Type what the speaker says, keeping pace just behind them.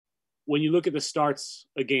when you look at the starts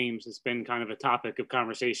of games, it's been kind of a topic of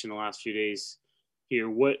conversation the last few days here.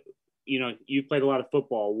 You played a lot of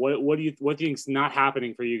football. What do you think is not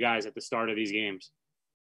happening for you guys at the start of these games?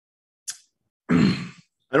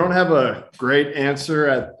 I don't have a great answer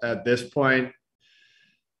at this point.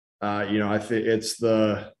 I think it's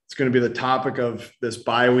going to be the topic of this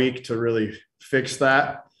bye week to really fix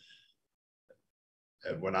that.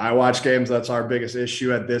 When I watch games, that's our biggest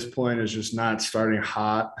issue at this point, is just not starting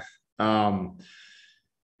hot.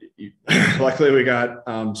 Luckily we got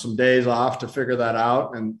some days off to figure that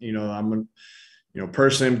out. And,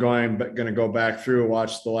 personally, I'm going to go back through and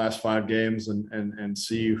watch the last 5 games and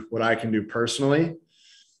see what I can do personally.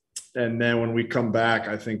 And then when we come back,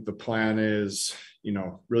 I think the plan is,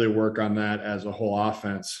 really work on that as a whole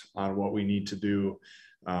offense on what we need to do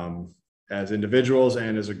as individuals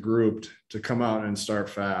and as a group to come out and start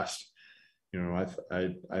fast.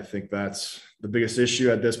 I think that's the biggest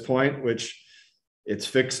issue at this point, which it's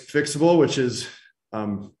fixable, which is,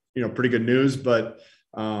 pretty good news, but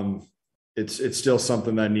it's still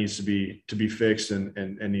something that needs to be fixed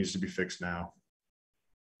and needs to be fixed now.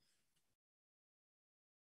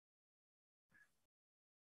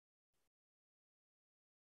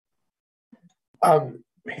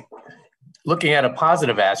 Looking at a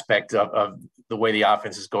positive aspect of the way the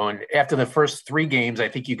offense is going, after the first 3 games, I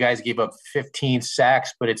think you guys gave up 15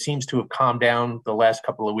 sacks, but it seems to have calmed down the last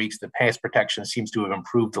couple of weeks. The pass protection seems to have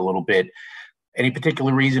improved a little bit. Any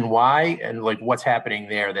particular reason why, and what's happening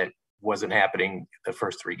there that wasn't happening the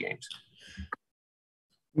first 3 games?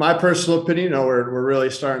 My personal opinion, we're really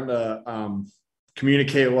starting to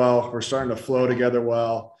communicate well. We're starting to flow together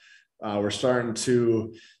well. We're starting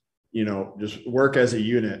to, just work as a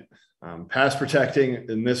unit. Pass protecting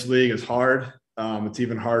in this league is hard. It's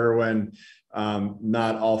even harder when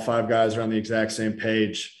not all 5 guys are on the exact same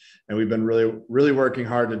page. And we've been really, really working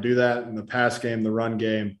hard to do that in the pass game, the run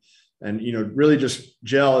game, and, really just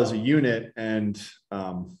gel as a unit. And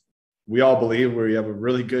we all believe we have a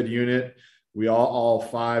really good unit. We all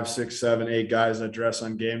 5, 6, 7, 8 guys that dress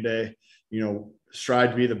on game day,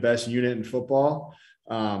 strive to be the best unit in football.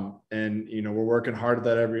 And, we're working hard at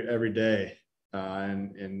that every day.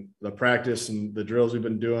 And the practice and the drills we've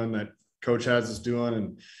been doing that coach has us doing,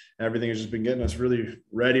 and everything has just been getting us really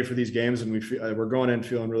ready for these games. And we're going in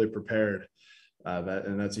feeling really prepared.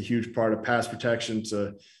 And that's a huge part of pass protection,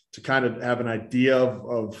 to kind of have an idea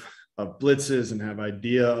of blitzes and have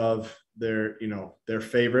idea of their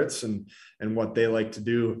favorites and what they like to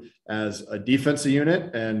do as a defensive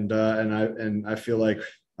unit. And I feel like,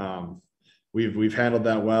 we've handled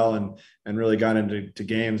that well and really got into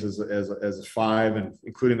games as a 5, and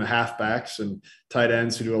including the halfbacks and tight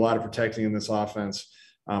ends who do a lot of protecting in this offense.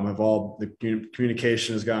 The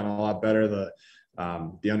communication has gotten a lot better.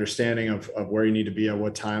 The understanding of where you need to be at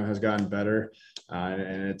what time has gotten better. And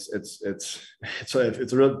it's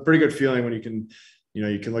a real pretty good feeling when you can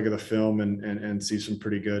look at the film and see some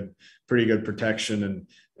pretty good protection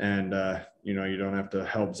and you don't have to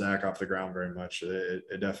help Zach off the ground very much.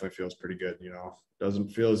 It definitely feels pretty good. Doesn't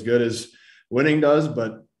feel as good as winning does,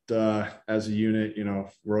 but as a unit,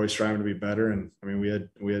 we're always striving to be better. And I mean,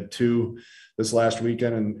 we had 2 this last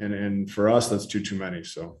weekend, and for us, that's too many.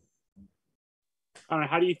 So,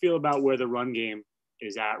 how do you feel about where the run game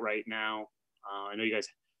is at right now? I know you guys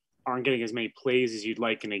aren't getting as many plays as you'd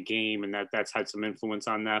like in a game, and that's had some influence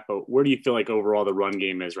on that. But where do you feel like overall the run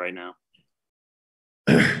game is right now?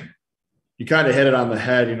 You kind of hit it on the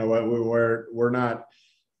head. We're not.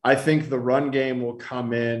 I think the run game will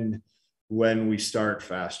come in when we start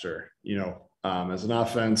faster. As an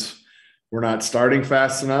offense, we're not starting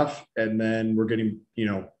fast enough, and then we're getting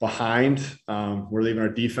behind. We're leaving our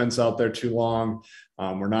defense out there too long.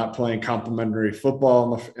 We're not playing complementary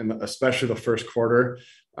football especially the first quarter.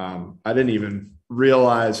 I didn't even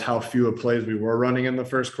realize how few plays we were running in the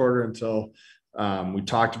first quarter until we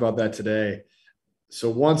talked about that today. So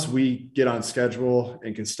once we get on schedule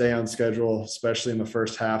and can stay on schedule, especially in the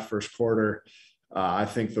first quarter, I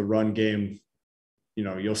think the run game,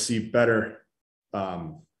 you'll see better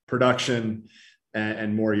production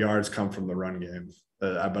and more yards come from the run game.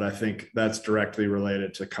 But I think that's directly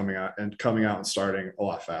related to coming out and starting a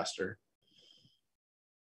lot faster.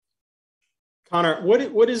 Connor,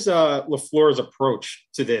 what is LaFleur's approach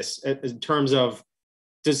to this in terms of,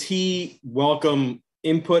 does he welcome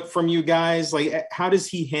input from you guys? How does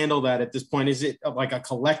he handle that at this point? Is it like a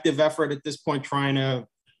collective effort at this point, trying to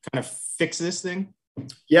kind of fix this thing?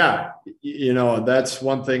 Yeah. That's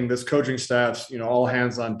one thing. This coaching staff's, all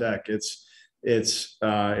hands on deck. It's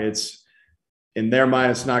in their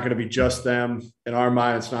mind, it's not going to be just them. In our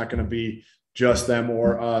mind, it's not going to be just them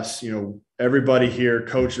or us. You know, everybody here,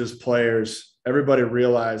 coaches, players, everybody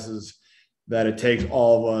realizes that it takes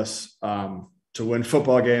all of us to win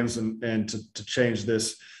football games and to change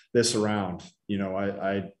this around. You know,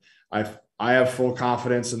 I have full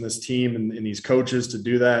confidence in this team and in these coaches to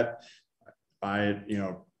do that. You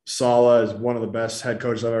know, Sala is one of the best head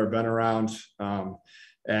coaches I've ever been around.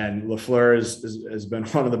 And LaFleur has been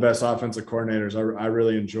one of the best offensive coordinators. I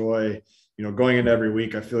really enjoy, you know, going into every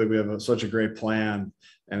week. I feel like we have such a great plan,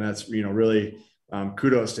 and that's, you know, really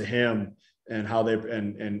kudos to him and how they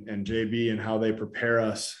and JB and how they prepare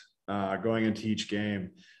us going into each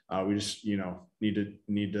game. We just, you know,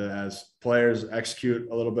 need to as players execute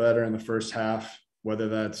a little better in the first half, whether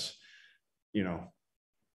that's, you know,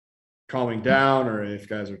 calming down, or if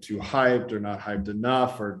guys are too hyped or not hyped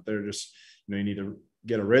enough, or they're just, you know, you need to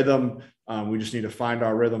get a rhythm. We just need to find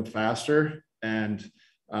our rhythm faster. And,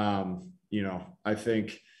 you know, I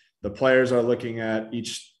think the players are looking at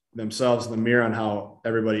each themselves in the mirror on how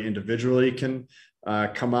everybody individually can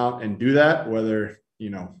come out and do that. Whether, you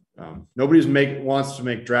know, nobody wants to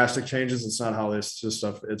make drastic changes. It's not how this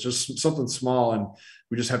stuff, it's just something small. And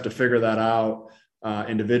we just have to figure that out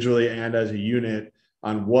individually and as a unit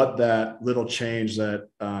on what that little change that,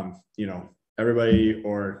 you know, everybody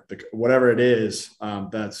or whatever it is,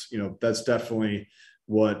 that's, you know, that's definitely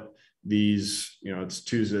what these, you know, it's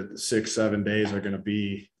Tuesday, 6-7 days are going to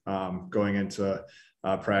be going into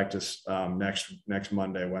practice next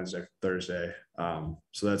Monday, Wednesday, Thursday.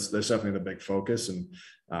 So that's definitely the big focus. And,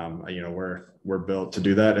 you know, we're built to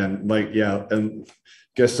do that. And like, yeah. And I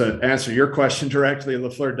guess to answer your question directly,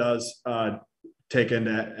 LaFleur does take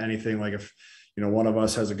into anything. Like if, you know, one of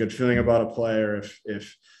us has a good feeling about a player,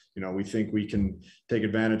 if, you know, we think we can take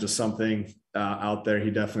advantage of something out there, he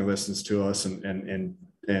definitely listens to us and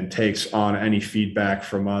takes on any feedback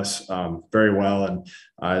from us very well. And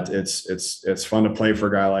it's fun to play for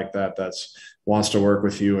a guy like that that's wants to work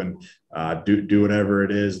with you and do whatever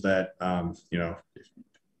it is that, you know,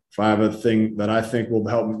 if I have a thing that I think will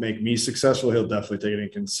help make me successful, he'll definitely take it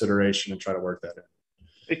into consideration and try to work that in.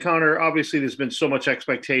 Hey, Connor, obviously there's been so much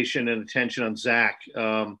expectation and attention on Zach.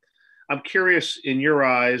 I'm curious, in your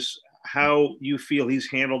eyes, how you feel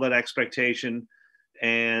he's handled that expectation,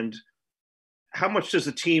 and how much does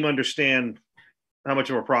the team understand how much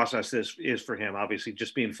of a process this is for him, obviously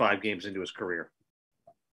just being 5 games into his career?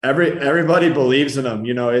 Everybody believes in him.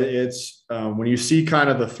 You know, it's when you see kind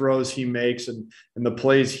of the throws he makes and the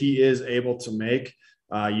plays he is able to make,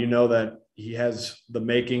 you know that he has the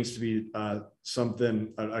makings to be a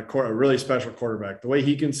really special quarterback. The way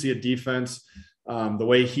he can see a defense, the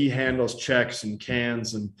way he handles checks and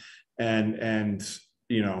cans and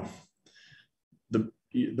you know,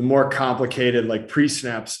 the more complicated, like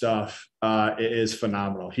pre-snap stuff is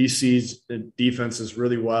phenomenal. He sees the defenses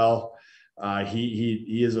really well.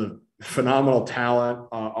 He is a phenomenal talent,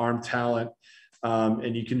 arm talent.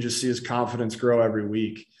 And you can just see his confidence grow every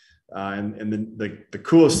week. And then the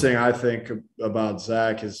coolest thing I think about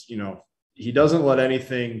Zach is, you know, he doesn't let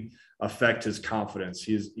anything affect his confidence.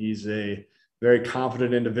 He's a very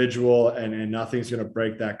confident individual, and nothing's going to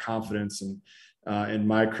break that confidence. And in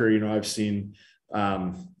my career, you know, I've seen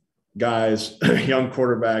guys, young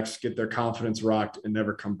quarterbacks, get their confidence rocked and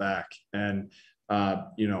never come back. And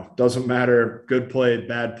you know, doesn't matter, good play,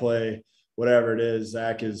 bad play, whatever it is,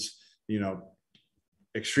 Zach is, you know,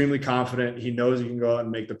 extremely confident. He knows he can go out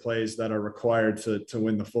and make the plays that are required to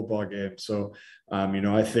win the football game. So, you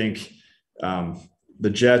know, I think the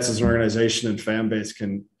Jets as an organization and fan base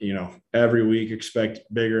can, you know, every week expect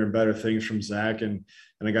bigger and better things from Zach and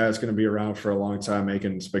a guy that's going to be around for a long time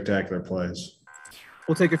making spectacular plays.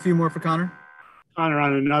 We'll take a few more for Connor. Connor,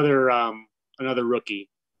 on another rookie,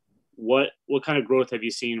 what kind of growth have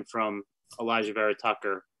you seen from Elijah Vera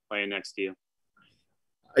Tucker playing next to you?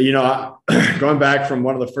 You know, going back from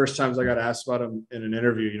one of the first times I got asked about him in an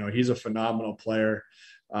interview, you know, he's a phenomenal player.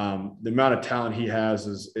 The amount of talent he has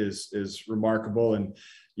is remarkable. And,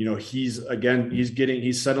 you know, he's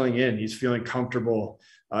settling in, he's feeling comfortable.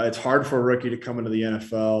 It's hard for a rookie to come into the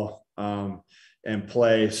NFL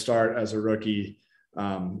and start as a rookie.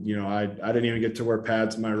 You know, I didn't even get to wear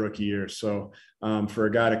pads my rookie year. So for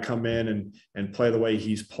a guy to come in and play the way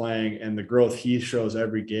he's playing and the growth he shows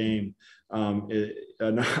every game,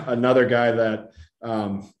 another guy that,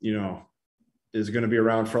 you know, is going to be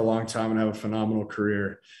around for a long time and have a phenomenal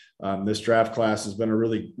career. This draft class has been a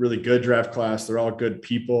really, really good draft class. They're all good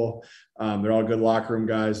people. They're all good locker room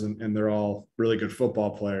guys, and they're all really good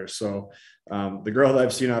football players. So the growth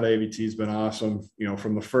I've seen out of AVT has been awesome. You know,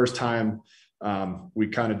 from the first time we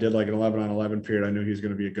kind of did like an 11-on-11 period, I knew he was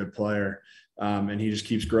going to be a good player. And he just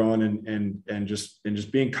keeps growing and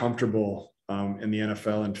just being comfortable in the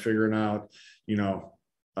NFL and figuring out,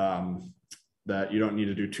 that you don't need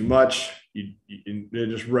to do too much. You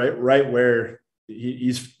just right where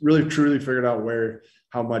he's really truly figured out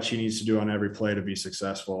how much he needs to do on every play to be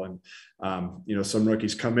successful. And, some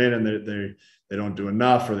rookies come in and they don't do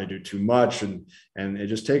enough, or they do too much. And it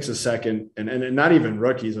just takes a second, and not even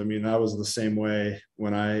rookies. I mean, that was the same way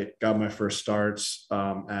when I got my first starts,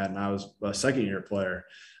 and I was a second year player.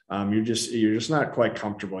 You're just not quite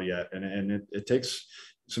comfortable yet. And it takes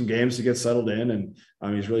some games to get settled in.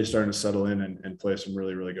 And he's really starting to settle in and play some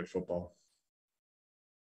really, really good football.